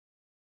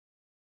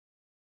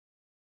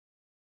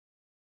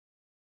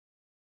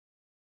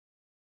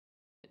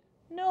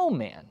No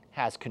man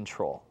has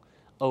control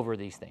over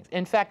these things.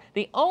 In fact,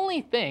 the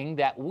only thing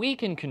that we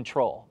can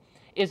control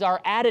is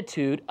our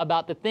attitude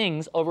about the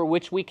things over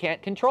which we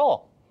can't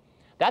control.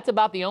 That's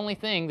about the only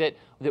thing that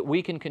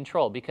we can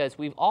control, because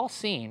we've all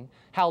seen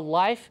how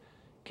life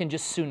can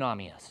just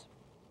tsunami us.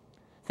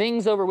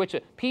 Things over which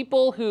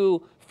people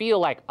who feel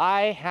like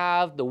I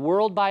have the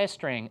world by a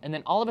string, and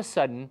then all of a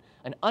sudden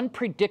an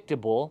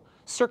unpredictable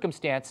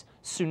circumstance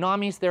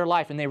tsunamis their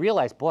life, and they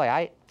realize, boy,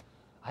 I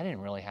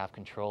didn't really have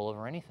control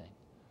over anything.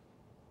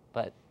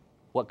 But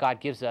what God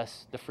gives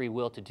us the free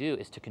will to do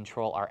is to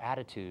control our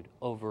attitude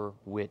over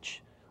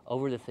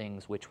the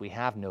things which we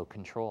have no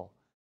control.